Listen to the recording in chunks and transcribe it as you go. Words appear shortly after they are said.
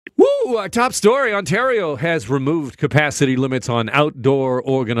Top story. Ontario has removed capacity limits on outdoor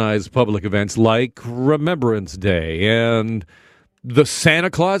organized public events like Remembrance Day and the Santa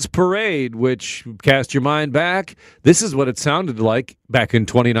Claus Parade, which, cast your mind back, this is what it sounded like back in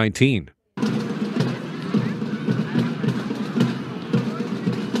 2019.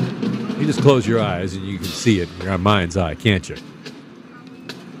 You just close your eyes and you can see it in your mind's eye, can't you?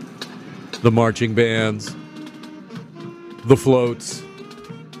 The marching bands, the floats,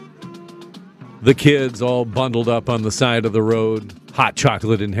 the kids all bundled up on the side of the road, hot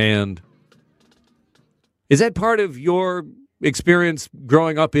chocolate in hand. Is that part of your experience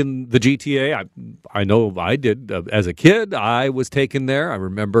growing up in the GTA? I know I did. As a kid, I was taken there. I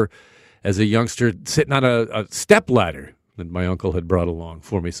remember as a youngster sitting on a step ladder that my uncle had brought along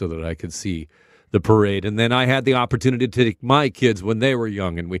for me so that I could see the parade. And then I had the opportunity to take my kids when they were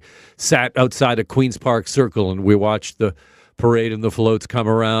young, and we sat outside a Queen's Park Circle and we watched the parade and the floats come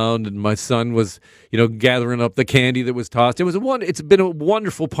around, and my son was, gathering up the candy that was tossed. It's been a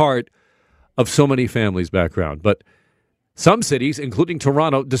wonderful part of so many families' background. But some cities, including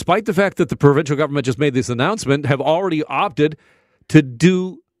Toronto, despite the fact that the provincial government just made this announcement, have already opted to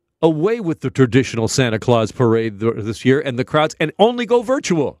do away with the traditional Santa Claus parade this year and the crowds and only go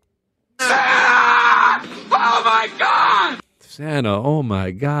virtual. Santa! Oh, my God! Santa, oh, my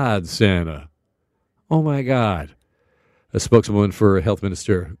God, Santa. Oh, my God. A spokeswoman for Health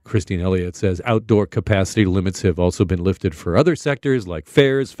Minister Christine Elliott says outdoor capacity limits have also been lifted for other sectors like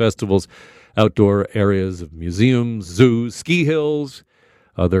fairs, festivals, outdoor areas of museums, zoos, ski hills,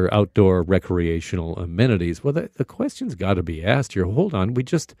 other outdoor recreational amenities. Well, the question's got to be asked here. Hold on.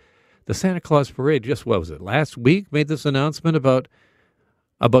 The Santa Claus Parade, what was it, last week made this announcement about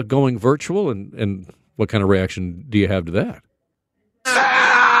going virtual, and what kind of reaction do you have to that?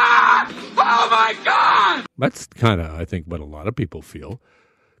 Oh, my God! That's kind of, I think, what a lot of people feel.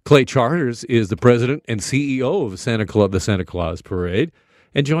 Clay Charters is the president and CEO of the Santa Claus Parade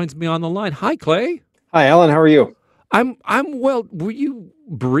and joins me on the line. Hi, Clay. Hi, Alan. How are you? I'm well. Were you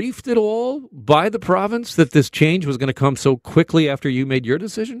briefed at all by the province that this change was going to come so quickly after you made your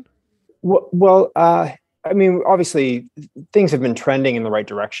decision? Well, obviously, things have been trending in the right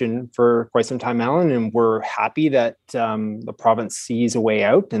direction for quite some time, Alan, and we're happy that the province sees a way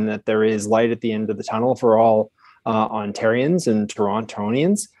out and that there is light at the end of the tunnel for all Ontarians and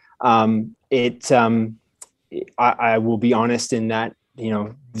Torontonians. I will be honest in that,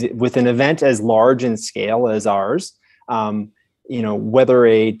 with an event as large in scale as ours, whether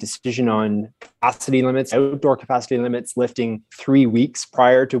a decision on capacity limits, outdoor capacity limits, lifting 3 weeks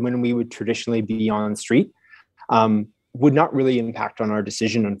prior to when we would traditionally be on street, would not really impact on our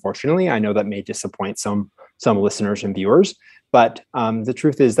decision, unfortunately. I know that may disappoint some listeners and viewers, but the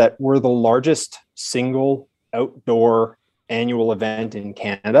truth is that we're the largest single outdoor annual event in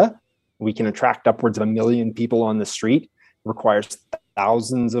Canada. We can attract upwards of 1 million people on the street. It requires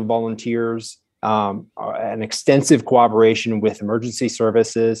thousands of volunteers, an extensive cooperation with emergency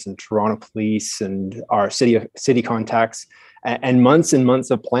services and Toronto Police and our city contacts, and months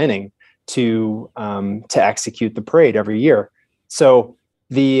of planning to execute the parade every year. So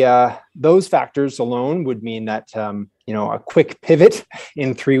those factors alone would mean that a quick pivot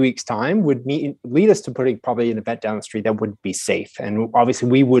in 3 weeks' time would lead us to putting probably an event down the street that wouldn't be safe, and obviously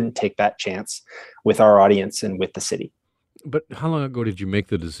we wouldn't take that chance with our audience and with the city. But how long ago did you make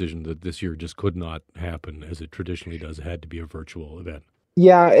the decision that this year just could not happen as it traditionally does? It had to be a virtual event.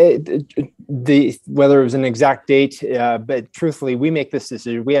 Yeah, whether it was an exact date, but truthfully, we make this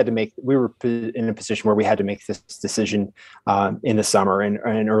decision. We were in a position where we had to make this decision in the summer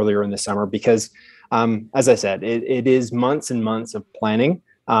and earlier in the summer because, as I said, it is months and months of planning,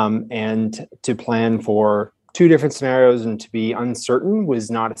 and to plan for two different scenarios and to be uncertain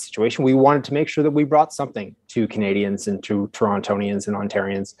was not a situation. We wanted to make sure that we brought something to Canadians and to Torontonians and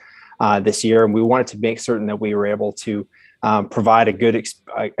Ontarians this year, and we wanted to make certain that we were able to provide a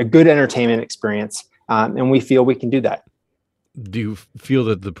good entertainment experience, and we feel we can do that. Do you feel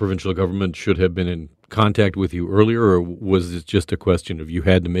that the provincial government should have been in contact with you earlier, or was it just a question of you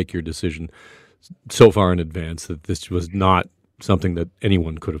had to make your decision so far in advance that this was not something that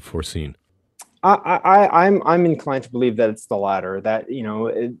anyone could have foreseen? I'm inclined to believe that it's the latter. That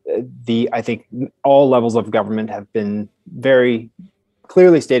I think all levels of government have been very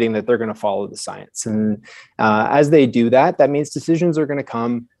clearly stating that they're going to follow the science, and as they do that, that means decisions are going to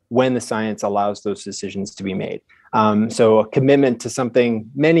come when the science allows those decisions to be made. So a commitment to something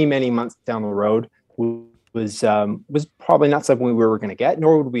many months down the road was probably not something we were going to get,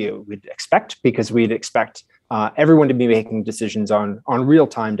 nor would we expect, because we'd expect everyone to be making decisions on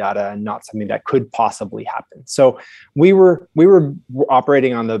real-time data and not something that could possibly happen. So we were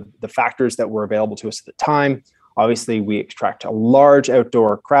operating on the factors that were available to us at the time. Obviously, we attract a large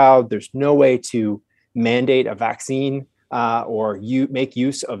outdoor crowd. There's no way to mandate a vaccine or make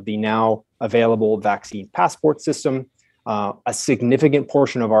use of the now available vaccine passport system. A significant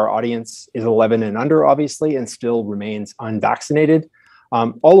portion of our audience is 11 and under, obviously, and still remains unvaccinated.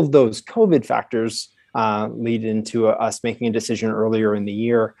 All of those COVID factors lead into us making a decision earlier in the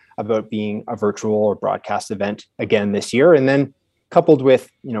year about being a virtual or broadcast event again this year, and then coupled with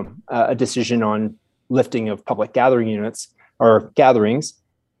a decision on lifting of public gathering units or gatherings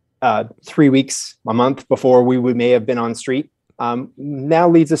 3 weeks, a month before we may have been on street. Now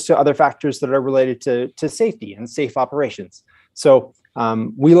leads us to other factors that are related to safety and safe operations. So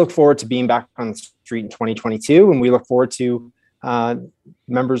we look forward to being back on the street in 2022, and we look forward to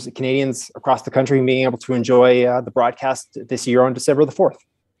members, Canadians across the country, being able to enjoy the broadcast this year on December the 4th.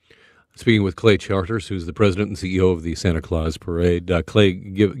 Speaking with Clay Charters, who's the president and CEO of the Santa Claus Parade. Clay,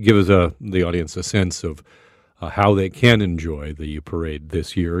 give us the audience a sense of how they can enjoy the parade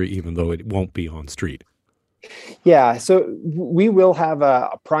this year, even though it won't be on street. Yeah, so we will have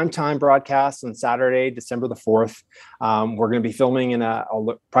a primetime broadcast on Saturday, December the 4th. We're going to be filming in a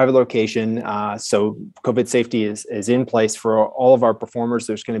private location, so COVID safety is in place for all of our performers.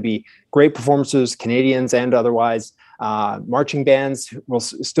 There's going to be great performances, Canadians and otherwise. Marching bands will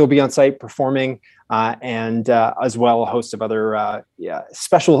still be on site performing, and as well a host of other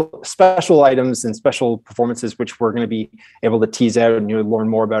special items and special performances, which we're going to be able to tease out and you'll learn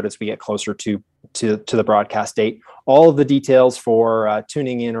more about as we get closer to the broadcast date. All of the details for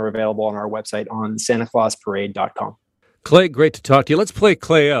tuning in are available on our website on SantaClausParade.com. Clay, great to talk to you. Let's play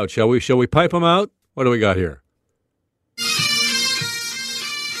Clay out, shall we? Shall we pipe him out? What do we got here?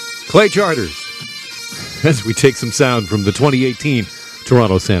 Clay Charters. As we take some sound from the 2018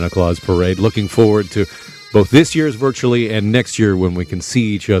 Toronto Santa Claus Parade. Looking forward to both this year's virtually and next year when we can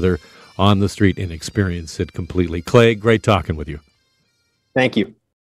see each other on the street and experience it completely. Clay, great talking with you. Thank you.